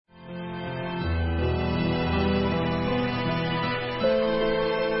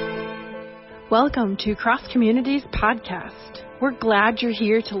Welcome to Cross Communities Podcast. We're glad you're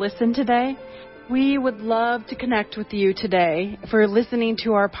here to listen today. We would love to connect with you today. For listening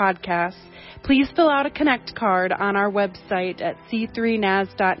to our podcast, please fill out a connect card on our website at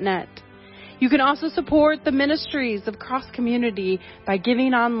c3nas.net. You can also support the ministries of Cross Community by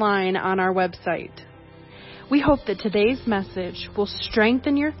giving online on our website. We hope that today's message will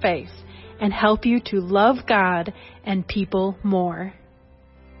strengthen your faith and help you to love God and people more.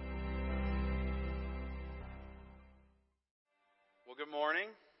 Well, good morning.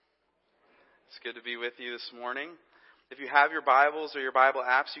 It's good to be with you this morning. If you have your Bibles or your Bible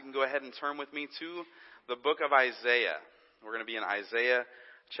apps, you can go ahead and turn with me to the book of Isaiah. We're going to be in Isaiah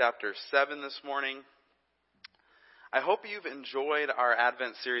chapter 7 this morning. I hope you've enjoyed our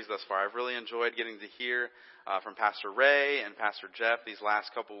Advent series thus far. I've really enjoyed getting to hear from Pastor Ray and Pastor Jeff these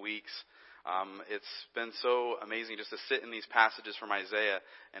last couple weeks. It's been so amazing just to sit in these passages from Isaiah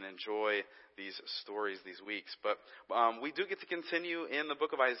and enjoy these stories these weeks. But we do get to continue in the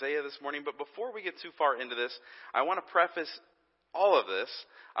book of Isaiah this morning. But before we get too far into this, I want to preface all of this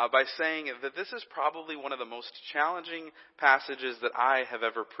by saying that this is probably one of the most challenging passages that I have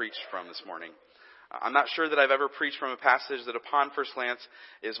ever preached from this morning. I'm not sure that I've ever preached from a passage that upon first glance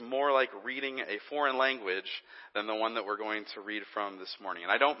is more like reading a foreign language than the one that we're going to read from this morning.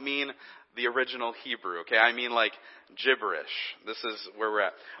 And I don't mean the original Hebrew, okay? I mean like gibberish. This is where we're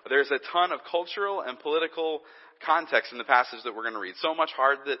at. There's a ton of cultural and political context in the passage that we're going to read. So much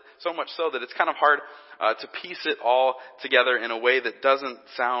so that it's kind of hard to piece it all together in a way that doesn't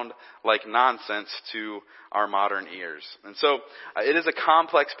sound like nonsense to our modern ears. And so it is a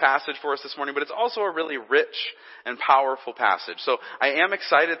complex passage for us this morning, but it's also a really rich and powerful passage. So I am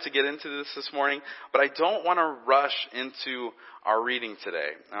excited to get into this morning, but I don't want to rush into our reading today.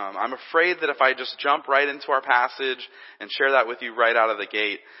 I'm afraid that if I just jump right into our passage and share that with you right out of the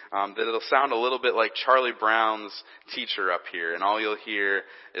gate, that it'll sound a little bit like Charlie Brown's teacher up here, and all you'll hear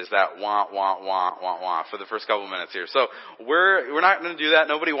is that wah, wah, wah, wah, wah for the first couple minutes here. So we're not going to do that.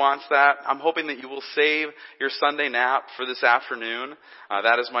 Nobody wants that. I'm hoping that you will save your Sunday nap for this afternoon.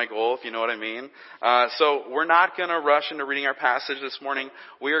 That is my goal, if you know what I mean. So we're not going to rush into reading our passage this morning.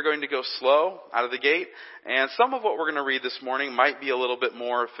 We are going to go slow out of the gate. And some of what we're going to read this morning might be a little bit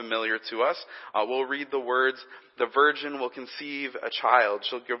more familiar to us. We'll read the words, "The virgin will conceive a child.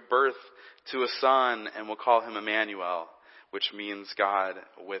 She'll give birth to a son, and we'll call him Emmanuel," which means God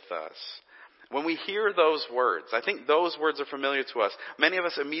with us. When we hear those words, I think those words are familiar to us. Many of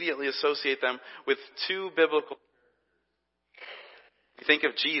us immediately associate them with two biblical. We think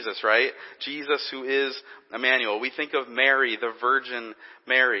of Jesus, right? Jesus, who is Emmanuel. We think of Mary, the Virgin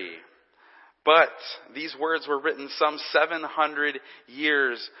Mary. But these words were written some 700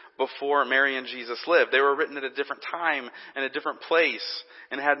 years before Mary and Jesus lived. They were written at a different time and a different place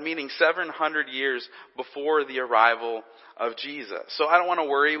and had meaning 700 years before the arrival of Jesus. So I don't want to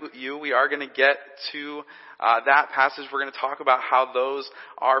worry you. We are going to get to that passage. We're going to talk about how those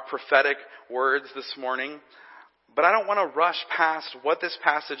are prophetic words this morning. But I don't want to rush past what this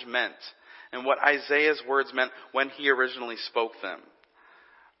passage meant and what Isaiah's words meant when he originally spoke them.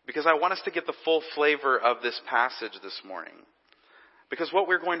 Because I want us to get the full flavor of this passage this morning. Because what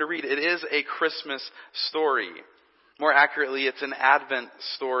we're going to read, it is a Christmas story. More accurately, it's an Advent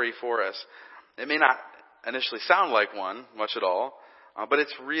story for us. It may not initially sound like one, much at all, but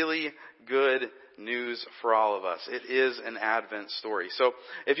it's really good news for all of us. It is an Advent story. So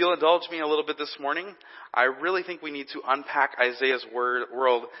if you'll indulge me a little bit this morning, I really think we need to unpack Isaiah's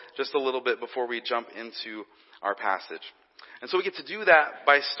world just a little bit before we jump into our passage. And so we get to do that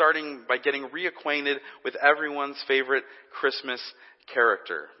by starting by getting reacquainted with everyone's favorite Christmas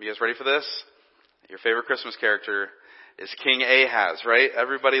character. You guys ready for this? Your favorite Christmas character is King Ahaz, right?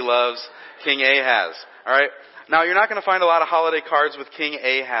 Everybody loves King Ahaz. All right? Now, you're not going to find a lot of holiday cards with King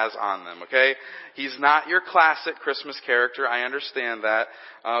Ahaz on them, okay? He's not your classic Christmas character. I understand that.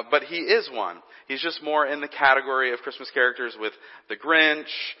 But he is one. He's just more in the category of Christmas characters with the Grinch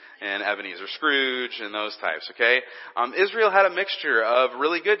and Ebenezer Scrooge and those types, okay? Israel had a mixture of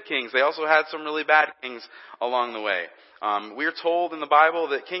really good kings. They also had some really bad kings along the way. We're told in the Bible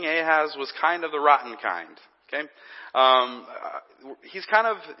that King Ahaz was kind of the rotten kind, okay? He's kind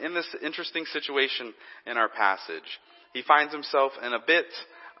of in this interesting situation in our passage. He finds himself in a bit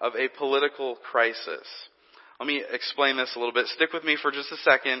of a political crisis. Let me explain this a little bit. Stick with me for just a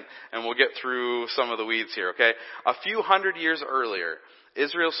second and we'll get through some of the weeds here, okay? A few hundred years earlier,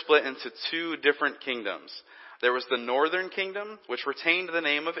 Israel split into two different kingdoms. There was the northern kingdom, which retained the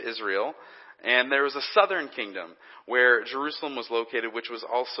name of Israel, And there was a southern kingdom where Jerusalem was located, which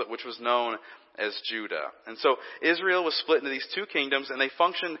was known as Judah. And so Israel was split into these two kingdoms, and they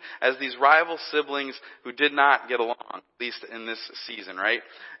functioned as these rival siblings who did not get along, at least in this season, right?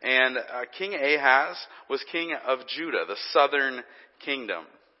 And King Ahaz was king of Judah, the southern kingdom.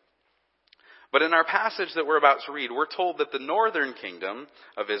 But in our passage that we're about to read, we're told that the northern kingdom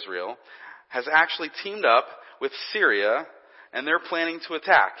of Israel has actually teamed up with Syria, and they're planning to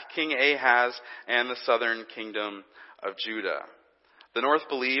attack King Ahaz and the southern kingdom of Judah. The north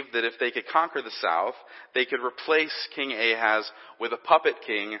believed that if they could conquer the south, they could replace King Ahaz with a puppet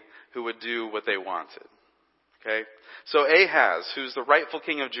king who would do what they wanted. Okay? So Ahaz, who's the rightful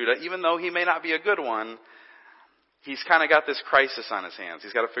king of Judah, even though he may not be a good one, he's kind of got this crisis on his hands.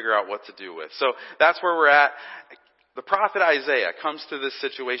 He's got to figure out what to do with. So that's where we're at. The prophet Isaiah comes to this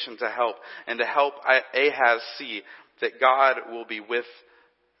situation to help Ahaz see that God will be with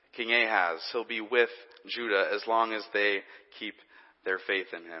King Ahaz. He'll be with Judah as long as they keep their faith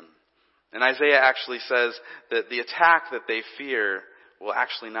in him. And Isaiah actually says that the attack that they fear will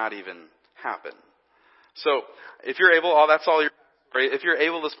actually not even happen. So, if you're able, if you're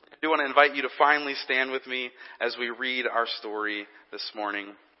able, I do want to invite you to finally stand with me as we read our story this morning.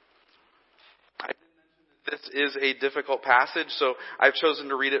 This is a difficult passage, so I've chosen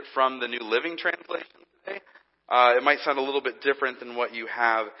to read it from the New Living Translation today. It might sound a little bit different than what you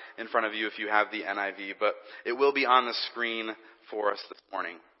have in front of you if you have the NIV, but it will be on the screen for us this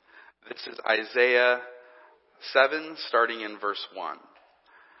morning. This is Isaiah 7, starting in verse 1.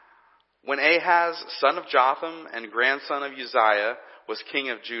 When Ahaz, son of Jotham and grandson of Uzziah, was king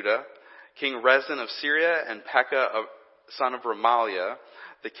of Judah, King Rezin of Syria and Pekah, son of Remaliah,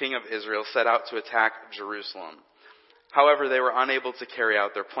 the king of Israel, set out to attack Jerusalem. However, they were unable to carry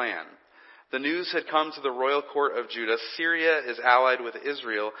out their plan. The news had come to the royal court of Judah, Syria is allied with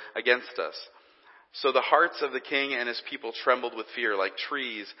Israel against us. So the hearts of the king and his people trembled with fear, like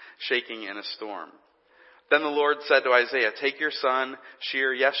trees shaking in a storm. Then the Lord said to Isaiah, take your son,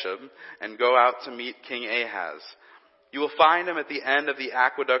 Shear-Yashub, and go out to meet King Ahaz. You will find him at the end of the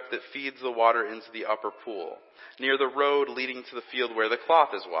aqueduct that feeds the water into the upper pool, near the road leading to the field where the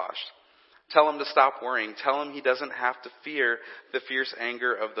cloth is washed. Tell him to stop worrying. Tell him he doesn't have to fear the fierce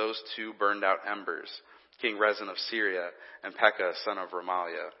anger of those two burned out embers, King Rezin of Syria and Pekah, son of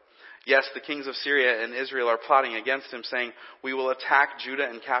Remaliah. Yes, the kings of Syria and Israel are plotting against him, saying, we will attack Judah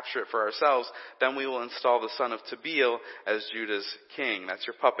and capture it for ourselves. Then we will install the son of Tabeel as Judah's king. That's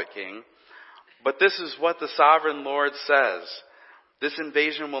your puppet king. But this is what the sovereign Lord says. This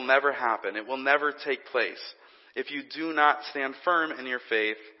invasion will never happen. It will never take place. If you do not stand firm in your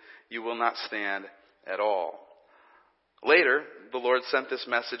faith, you will not stand at all. Later, the Lord sent this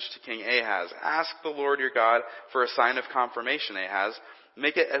message to King Ahaz. Ask the Lord your God for a sign of confirmation, Ahaz.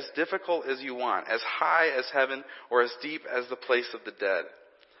 Make it as difficult as you want, as high as heaven or as deep as the place of the dead.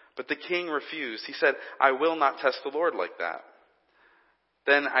 But the king refused. He said, I will not test the Lord like that.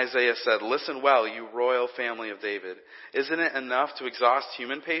 Then Isaiah said, listen well, you royal family of David. Isn't it enough to exhaust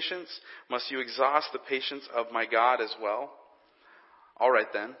human patience? Must you exhaust the patience of my God as well? All right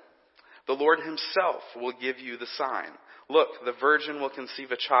then. The Lord himself will give you the sign. Look, the virgin will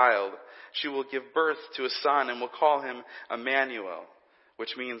conceive a child. She will give birth to a son and will call him Emmanuel,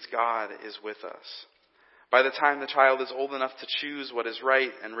 which means God is with us. By the time the child is old enough to choose what is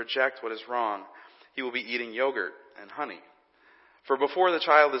right and reject what is wrong, he will be eating yogurt and honey. For before the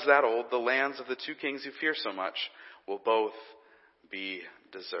child is that old, the lands of the two kings who fear so much will both be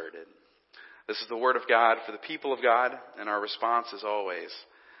deserted. This is the word of God for the people of God, and our response is always,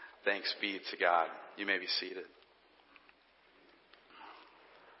 thanks be to God. You may be seated.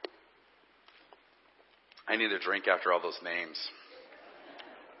 I need a drink after all those names.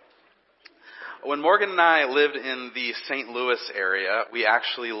 When Morgan and I lived in the St. Louis area, we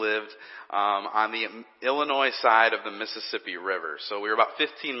actually lived on the Illinois side of the Mississippi River. So we were about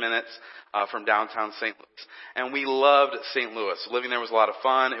 15 minutes from downtown St. Louis. And we loved St. Louis. Living there was a lot of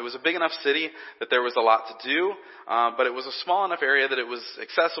fun. It was a big enough city that there was a lot to do, but it was a small enough area that it was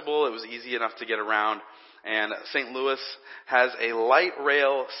accessible. It was easy enough to get around. And St. Louis has a light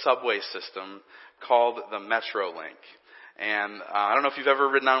rail subway system called the Metrolink. And I don't know if you've ever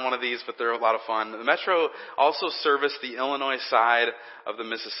ridden on one of these, but they're a lot of fun. The Metro also serviced the Illinois side of the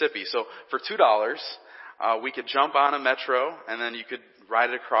Mississippi. So for $2, we could jump on a Metro, and then you could ride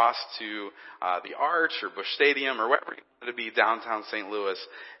it across to the Arch or Busch Stadium or wherever you wanted to be downtown St. Louis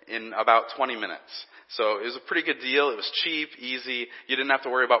in about 20 minutes. So it was a pretty good deal. It was cheap, easy. You didn't have to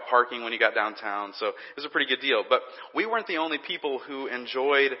worry about parking when you got downtown. So it was a pretty good deal. But we weren't the only people who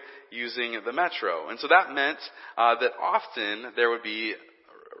enjoyed using the Metro. And so that meant that often there would be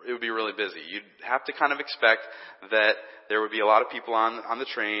it would be really busy. You'd have to kind of expect that there would be a lot of people on the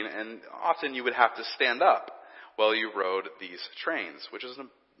train, and often you would have to stand up while you rode these trains, which is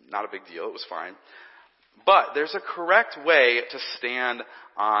not a big deal. It was fine. But there's a correct way to stand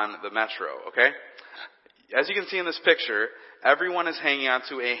on the metro, okay? As you can see in this picture, everyone is hanging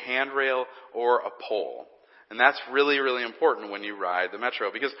onto a handrail or a pole. And that's really, really important when you ride the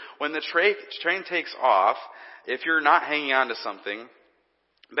metro, because when the train takes off, if you're not hanging on to something,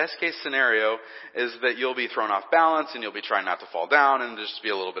 best case scenario is that you'll be thrown off balance and you'll be trying not to fall down and just be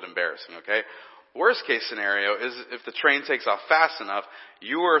a little bit embarrassing, okay? Worst case scenario is if the train takes off fast enough,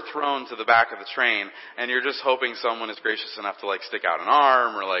 you are thrown to the back of the train and you're just hoping someone is gracious enough to like stick out an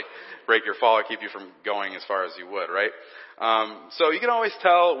arm or like break your fall or keep you from going as far as you would, right? So you can always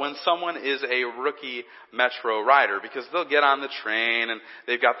tell when someone is a rookie metro rider because they'll get on the train and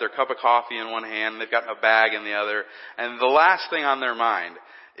they've got their cup of coffee in one hand and they've got a bag in the other, and the last thing on their mind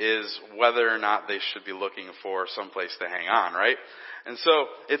is whether or not they should be looking for some place to hang on, right? And so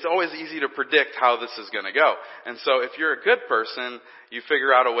it's always easy to predict how this is going to go. And so if you're a good person, you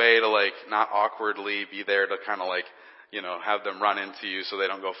figure out a way to like not awkwardly be there to kind of like, you know, have them run into you so they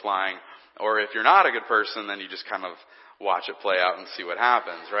don't go flying. Or if you're not a good person, then you just kind of watch it play out and see what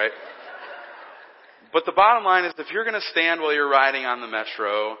happens, right? But the bottom line is if you're going to stand while you're riding on the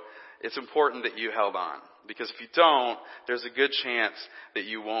metro, it's important that you held on. Because if you don't, there's a good chance that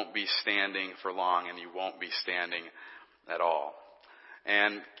you won't be standing for long and you won't be standing at all.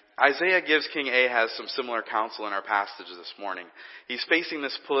 And Isaiah gives King Ahaz some similar counsel in our passage this morning. He's facing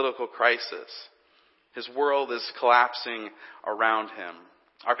this political crisis. His world is collapsing around him.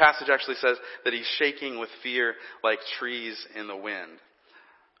 Our passage actually says that he's shaking with fear like trees in the wind.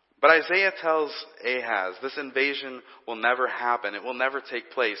 But Isaiah tells Ahaz, this invasion will never happen. It will never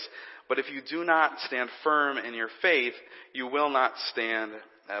take place. But if you do not stand firm in your faith, you will not stand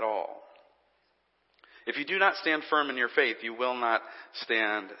at all. If you do not stand firm in your faith, you will not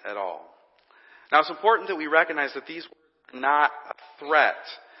stand at all. Now it's important that we recognize that these words are not a threat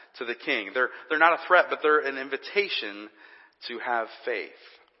to the king. They're not a threat, but they're an invitation to have faith.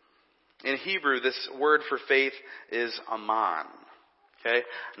 In Hebrew, this word for faith is aman. Okay?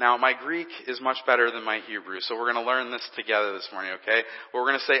 Now, my Greek is much better than my Hebrew, so we're going to learn this together this morning, okay? We're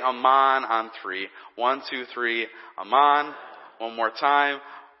going to say aman on 3. 1, 2, 3, aman. One more time.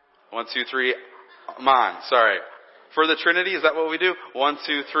 1, 2, 3, aman. Sorry. For the Trinity, is that what we do? 1,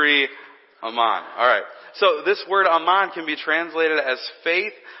 2, 3, aman. Alright. So this word aman can be translated as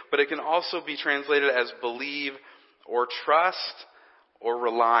faith, but it can also be translated as believe or trust or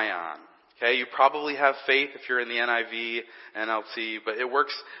rely on. Okay, you probably have faith if you're in the NIV, NLT, but it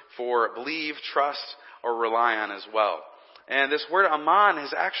works for believe, trust, or rely on as well. And this word aman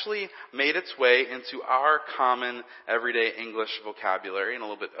has actually made its way into our common everyday English vocabulary in a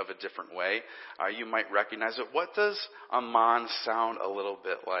little bit of a different way. You might recognize it. What does aman sound a little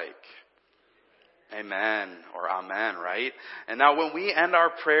bit like? Amen or amen, right? And now when we end our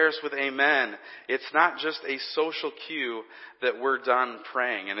prayers with amen, it's not just a social cue that we're done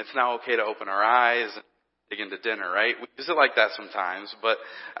praying and it's now okay to open our eyes and dig into dinner, right? We use it like that sometimes, but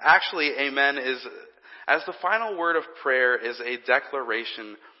actually amen is, as the final word of prayer, is a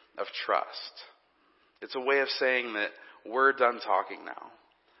declaration of trust. It's a way of saying that we're done talking now.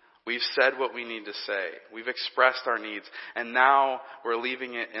 We've said what we need to say. We've expressed our needs, and now we're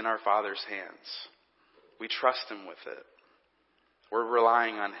leaving it in our Father's hands. We trust Him with it. We're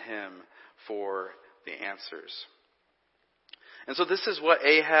relying on Him for the answers. And so this is what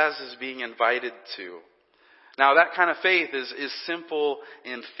Ahaz is being invited to. Now that kind of faith is simple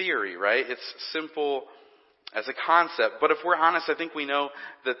in theory, right? It's simple as a concept. But if we're honest, I think we know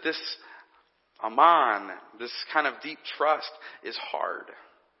that this aman, this kind of deep trust, is hard.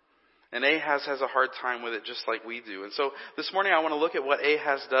 And Ahaz has a hard time with it just like we do. And so this morning I want to look at what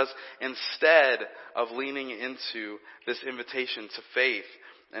Ahaz does instead of leaning into this invitation to faith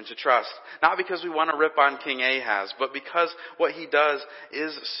and to trust. Not because we want to rip on King Ahaz, but because what he does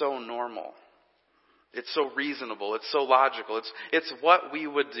is so normal. It's so reasonable. It's so logical. It's what we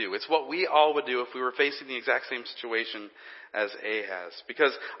would do. It's what we all would do if we were facing the exact same situation as Ahaz.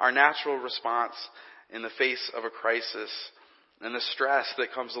 Because our natural response in the face of a crisis and the stress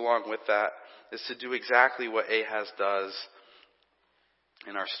that comes along with that is to do exactly what Ahaz does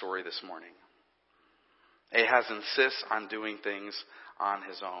in our story this morning. Ahaz insists on doing things on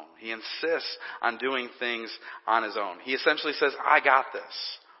his own. He insists on doing things on his own. He essentially says, I got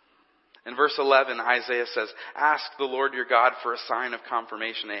this. In verse 11, Isaiah says, ask the Lord your God for a sign of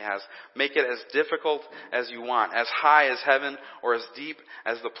confirmation, Ahaz. Make it as difficult as you want, as high as heaven or as deep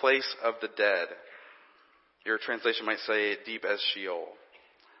as the place of the dead. Your translation might say deep as Sheol.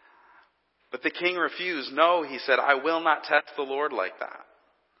 But the king refused. No, he said, I will not test the Lord like that.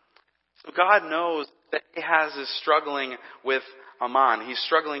 So God knows that Ahaz is struggling with Aman. He's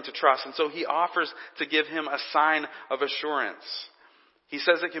struggling to trust. And so he offers to give him a sign of assurance. He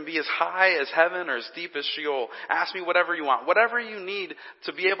says it can be as high as heaven or as deep as Sheol. Ask me whatever you want. Whatever you need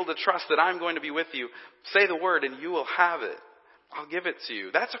to be able to trust that I'm going to be with you, say the word and you will have it. I'll give it to you.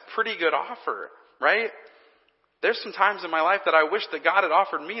 That's a pretty good offer, right? There's some times in my life that I wish that God had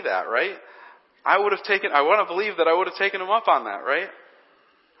offered me that, right? I want to believe that I would have taken him up on that, right?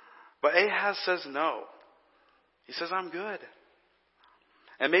 But Ahaz says no. He says, I'm good.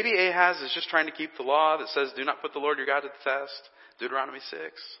 And maybe Ahaz is just trying to keep the law that says, do not put the Lord your God to the test. Deuteronomy 6.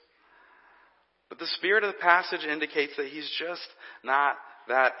 But the spirit of the passage indicates that he's just not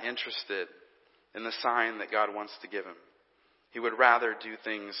that interested in the sign that God wants to give him. He would rather do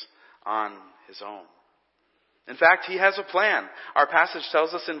things on his own. In fact, he has a plan. Our passage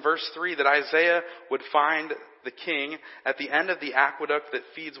tells us in verse 3 that Isaiah would find the king at the end of the aqueduct that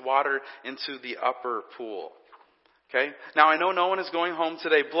feeds water into the upper pool. Okay? Now I know no one is going home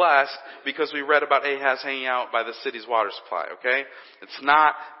today blessed because we read about Ahaz hanging out by the city's water supply. Okay? It's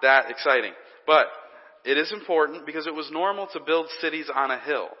not that exciting. But it is important because it was normal to build cities on a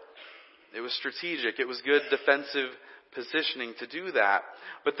hill. It was strategic. It was good defensive positioning to do that.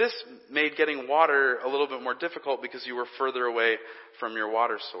 But this made getting water a little bit more difficult because you were further away from your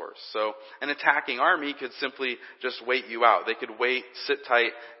water source. So an attacking army could simply just wait you out. They could wait, sit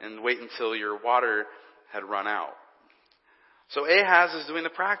tight, and wait until your water had run out. So Ahaz is doing the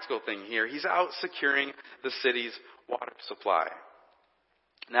practical thing here. He's out securing the city's water supply.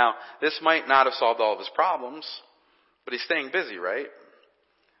 Now, this might not have solved all of his problems, but he's staying busy, right?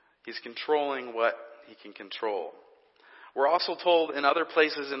 He's controlling what he can control. We're also told in other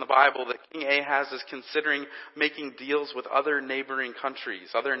places in the Bible that King Ahaz is considering making deals with other neighboring countries,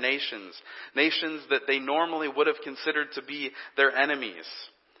 other nations that they normally would have considered to be their enemies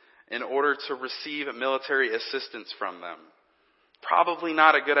in order to receive military assistance from them. Probably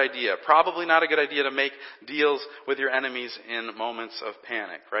not a good idea. Probably not a good idea to make deals with your enemies in moments of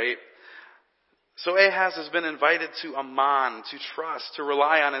panic, right? So Ahaz has been invited to Aman, to trust, to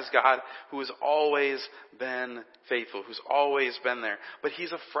rely on his God who has always been faithful, who's always been there. But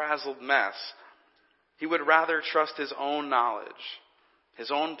he's a frazzled mess. He would rather trust his own knowledge,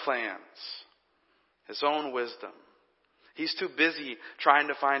 his own plans, his own wisdom. He's too busy trying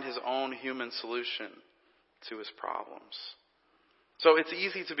to find his own human solution to his problems. So it's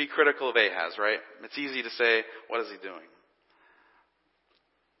easy to be critical of Ahaz, right? It's easy to say, what is he doing?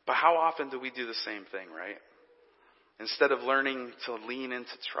 But how often do we do the same thing, right? Instead of learning to lean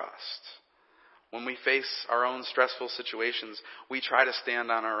into trust. When we face our own stressful situations, we try to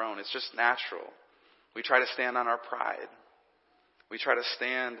stand on our own. It's just natural. We try to stand on our pride. We try to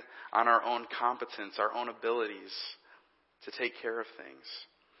stand on our own competence, our own abilities to take care of things.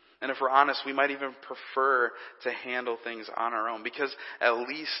 And if we're honest, we might even prefer to handle things on our own because at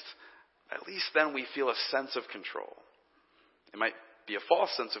least then we feel a sense of control. It might be a false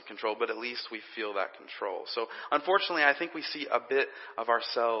sense of control, but at least we feel that control. So unfortunately, I think we see a bit of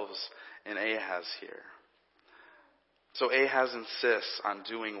ourselves in Ahaz here. So Ahaz insists on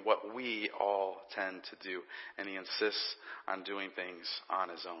doing what we all tend to do, and he insists on doing things on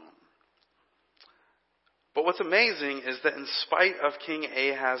his own. But what's amazing is that in spite of King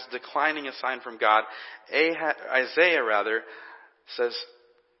Ahaz declining a sign from God, Isaiah says,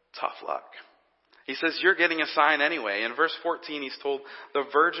 tough luck. He says, you're getting a sign anyway. In verse 14, he's told, the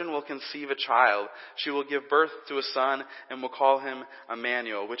virgin will conceive a child. She will give birth to a son and will call him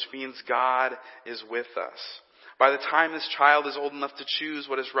Emmanuel, which means God is with us. By the time this child is old enough to choose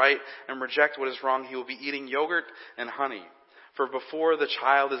what is right and reject what is wrong, he will be eating yogurt and honey. For before the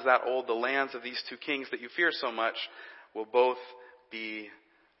child is that old, the lands of these two kings that you fear so much will both be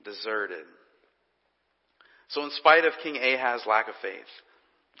deserted. So in spite of King Ahaz's lack of faith,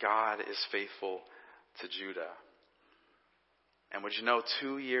 God is faithful to Judah. And would you know,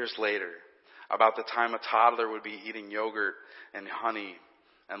 2 years later, about the time a toddler would be eating yogurt and honey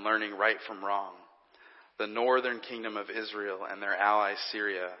and learning right from wrong, the northern kingdom of Israel and their ally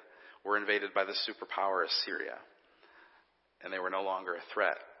Syria were invaded by the superpower Assyria. And they were no longer a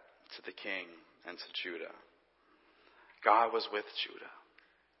threat to the king and to Judah. God was with Judah.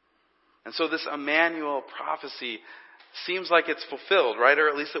 And so this Emmanuel prophecy seems like it's fulfilled, right? Or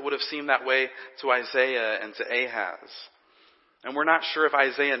at least it would have seemed that way to Isaiah and to Ahaz. And we're not sure if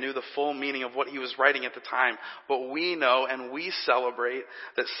Isaiah knew the full meaning of what he was writing at the time, but we know and we celebrate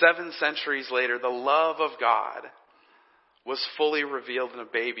that 7 centuries later, the love of God was fully revealed in a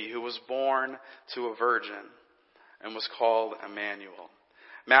baby who was born to a virgin and was called Emmanuel.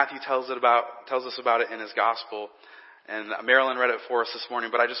 Matthew tells us about it in his gospel. And Marilyn read it for us this morning,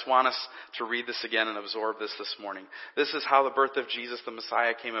 but I just want us to read this again and absorb this morning. This is how the birth of Jesus the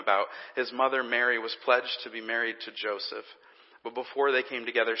Messiah came about. His mother Mary was pledged to be married to Joseph. But before they came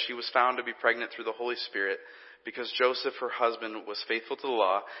together, she was found to be pregnant through the Holy Spirit, because Joseph, her husband, was faithful to the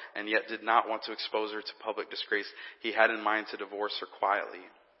law and yet did not want to expose her to public disgrace. He had in mind to divorce her quietly.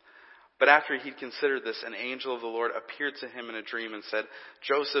 But after he'd considered this, an angel of the Lord appeared to him in a dream and said,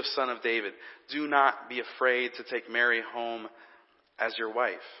 "Joseph, son of David, do not be afraid to take Mary home as your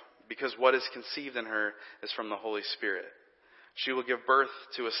wife, because what is conceived in her is from the Holy Spirit. She will give birth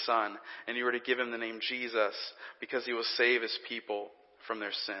to a son, and you are to give him the name Jesus, because he will save his people from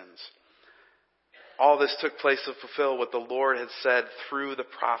their sins." All this took place to fulfill what the Lord had said through the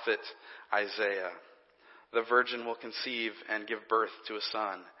prophet Isaiah. The virgin will conceive and give birth to a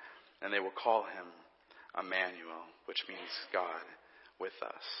son, and they will call him Emmanuel, which means God with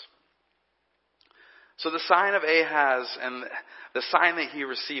us. So the sign of Ahaz and the sign that he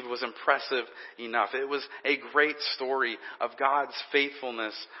received was impressive enough. It was a great story of God's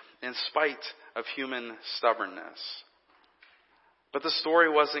faithfulness in spite of human stubbornness. But the story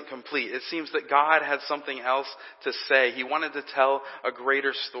wasn't complete. It seems that God had something else to say. He wanted to tell a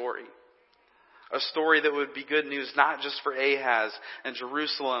greater story. A story that would be good news not just for Ahaz and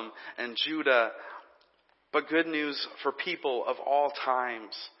Jerusalem and Judah, but good news for people of all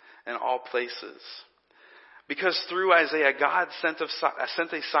times and all places. Because through Isaiah, God sent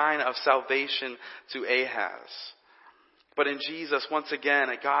a sign of salvation to Ahaz. But in Jesus, once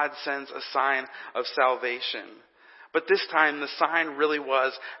again, God sends a sign of salvation. But this time, the sign really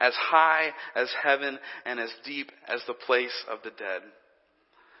was as high as heaven and as deep as the place of the dead.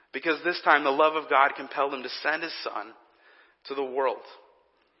 Because this time, the love of God compelled him to send his Son to the world,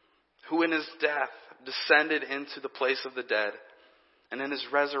 who in his death descended into the place of the dead, and in his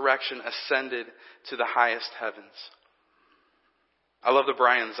resurrection ascended to the highest heavens. I love the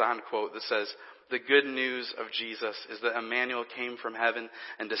Brian Zahnd quote that says, "The good news of Jesus is that Emmanuel came from heaven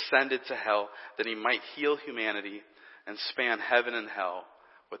and descended to hell, that he might heal humanity and span heaven and hell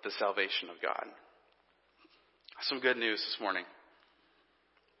with the salvation of God." Some good news this morning.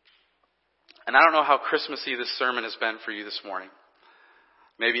 And I don't know how Christmassy this sermon has been for you this morning.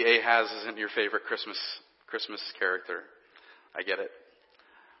 Maybe Ahaz isn't your favorite Christmas character. I get it.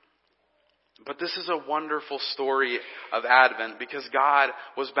 But this is a wonderful story of Advent, because God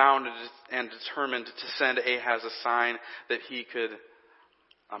was bound and determined to send Ahaz a sign that he could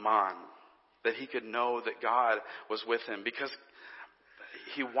that he could know that God was with him, because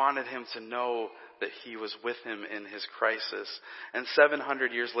he wanted him to know that he was with him in his crisis. And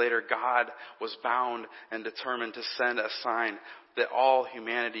 700 years later, God was bound and determined to send a sign that all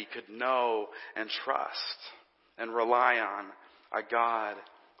humanity could know and trust and rely on a God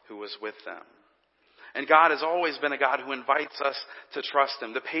who was with them. And God has always been a God who invites us to trust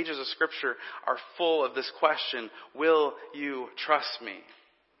him. The pages of Scripture are full of this question, will you trust me?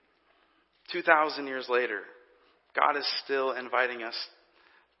 2,000 years later, God is still inviting us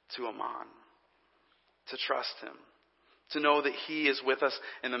to Aman, to trust him, to know that he is with us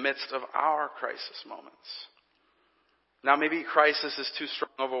in the midst of our crisis moments. Now, maybe crisis is too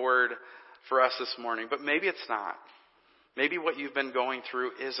strong of a word for us this morning, but maybe it's not. Maybe what you've been going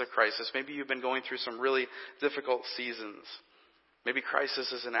through is a crisis. Maybe you've been going through some really difficult seasons. Maybe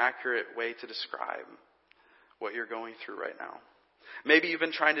crisis is an accurate way to describe what you're going through right now. Maybe you've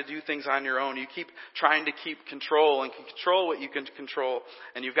been trying to do things on your own. You keep trying to keep control and can control what you can control.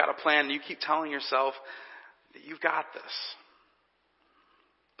 And you've got a plan and you keep telling yourself that you've got this.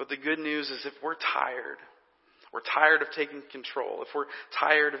 But the good news is, if we're tired of taking control, if we're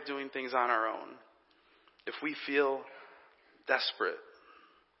tired of doing things on our own, if we feel desperate,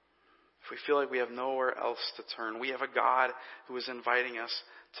 if we feel like we have nowhere else to turn, we have a God who is inviting us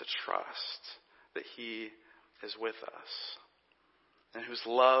to trust that he is with us, and whose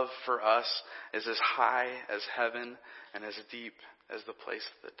love for us is as high as heaven and as deep as the place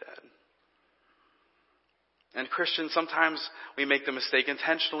of the dead. And Christians, sometimes we make the mistake,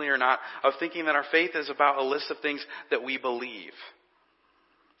 intentionally or not, of thinking that our faith is about a list of things that we believe.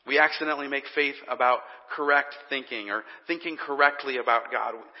 We accidentally make faith about correct thinking, or thinking correctly about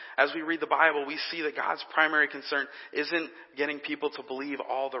God. As we read the Bible, we see that God's primary concern isn't getting people to believe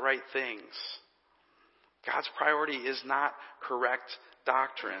all the right things. God's priority is not correct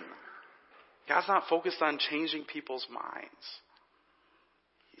doctrine. God's not focused on changing people's minds.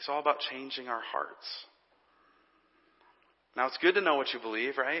 He's all about changing our hearts. Now, it's good to know what you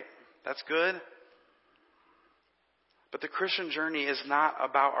believe, right? That's good. But the Christian journey is not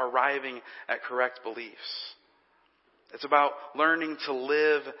about arriving at correct beliefs. It's about learning to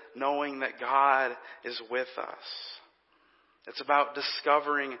live knowing that God is with us. It's about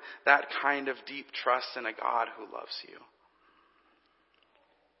discovering that kind of deep trust in a God who loves you.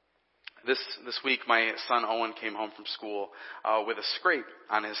 This week, my son Owen came home from school with a scrape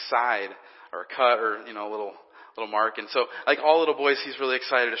on his side, or a cut, or a little mark. And so, like all little boys, he's really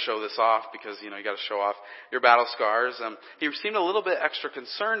excited to show this off because you got to show off your battle scars. He seemed a little bit extra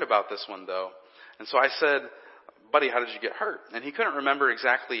concerned about this one though, and so I said, "Buddy, how did you get hurt?" And he couldn't remember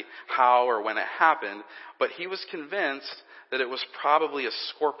exactly how or when it happened, but he was convinced that it was probably a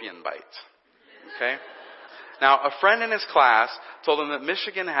scorpion bite. Okay. Now, a friend in his class told him that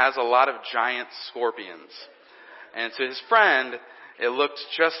Michigan has a lot of giant scorpions. And to his friend, it looked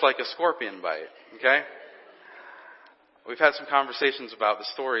just like a scorpion bite. Okay? We've had some conversations about the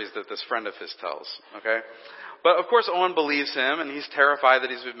stories that this friend of his tells. Okay? But of course, Owen believes him, and he's terrified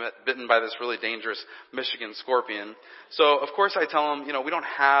that he's been bitten by this really dangerous Michigan scorpion. So, of course, I tell him, we don't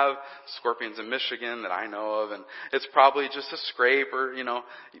have scorpions in Michigan that I know of, and it's probably just a scrape or,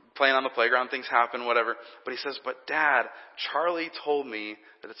 playing on the playground, things happen, whatever. But he says, "But Dad, Charlie told me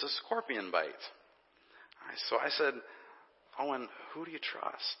that it's a scorpion bite." So I said, "Owen, who do you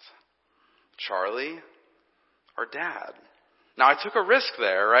trust? Charlie or Dad?" Now, I took a risk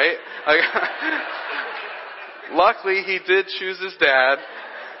there, right? Luckily, he did choose his dad,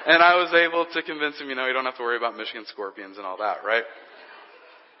 and I was able to convince him, you don't have to worry about Michigan scorpions and all that, right?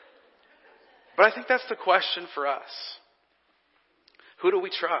 But I think that's the question for us. Who do we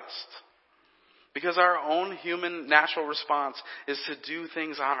trust? Because our own human natural response is to do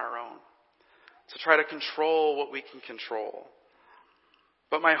things on our own, to try to control what we can control.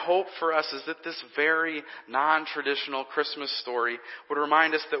 But my hope for us is that this very non-traditional Christmas story would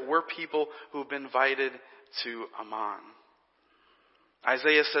remind us that we're people who've been invited to Aman.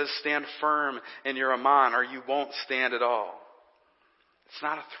 Isaiah says, "Stand firm in your Aman, or you won't stand at all." It's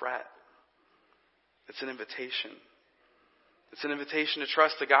not a threat. It's an invitation. It's an invitation to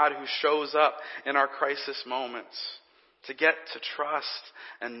trust a God who shows up in our crisis moments. To get to trust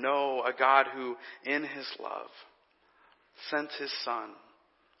and know a God who, in His love, sent His Son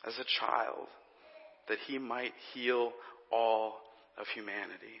as a child that He might heal all of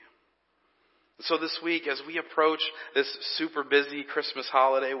humanity. So this week, as we approach this super busy Christmas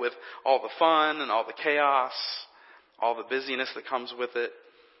holiday with all the fun and all the chaos, all the busyness that comes with it,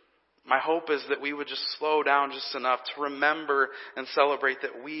 my hope is that we would just slow down just enough to remember and celebrate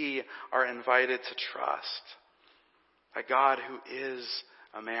that we are invited to trust a God who is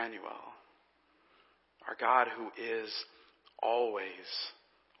Emmanuel, our God who is always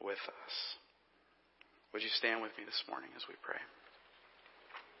with us. Would you stand with me this morning as we pray?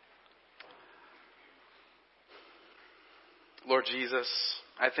 Lord Jesus,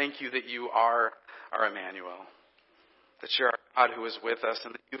 I thank you that you are our Emmanuel, that you're our God who is with us,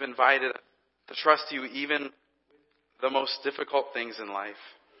 and that you've invited us to trust you even the most difficult things in life.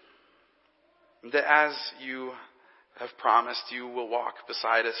 And that as you have promised, you will walk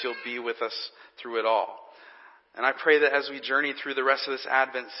beside us, you'll be with us through it all. And I pray that as we journey through the rest of this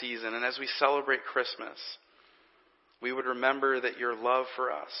Advent season and as we celebrate Christmas, we would remember that your love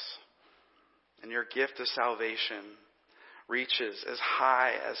for us and your gift of salvation reaches as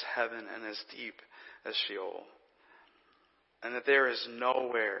high as heaven and as deep as Sheol. And that there is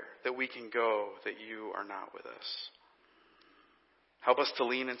nowhere that we can go that you are not with us. Help us to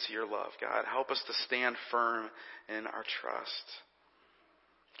lean into your love, God. Help us to stand firm in our trust.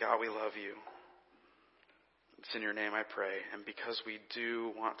 God, we love you. It's in your name I pray. And because we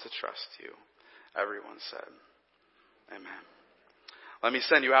do want to trust you, everyone said, amen. Let me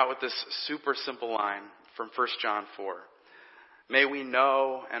send you out with this super simple line from 1 John 4. May we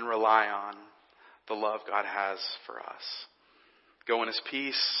know and rely on the love God has for us. Go in His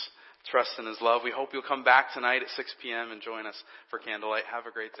peace, trust in His love. We hope you'll come back tonight at 6 p.m. and join us for candlelight. Have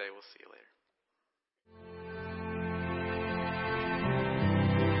a great day. We'll see you later.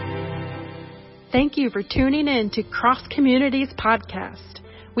 Thank you for tuning in to Cross Communities Podcast.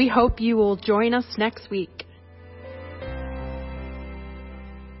 We hope you will join us next week.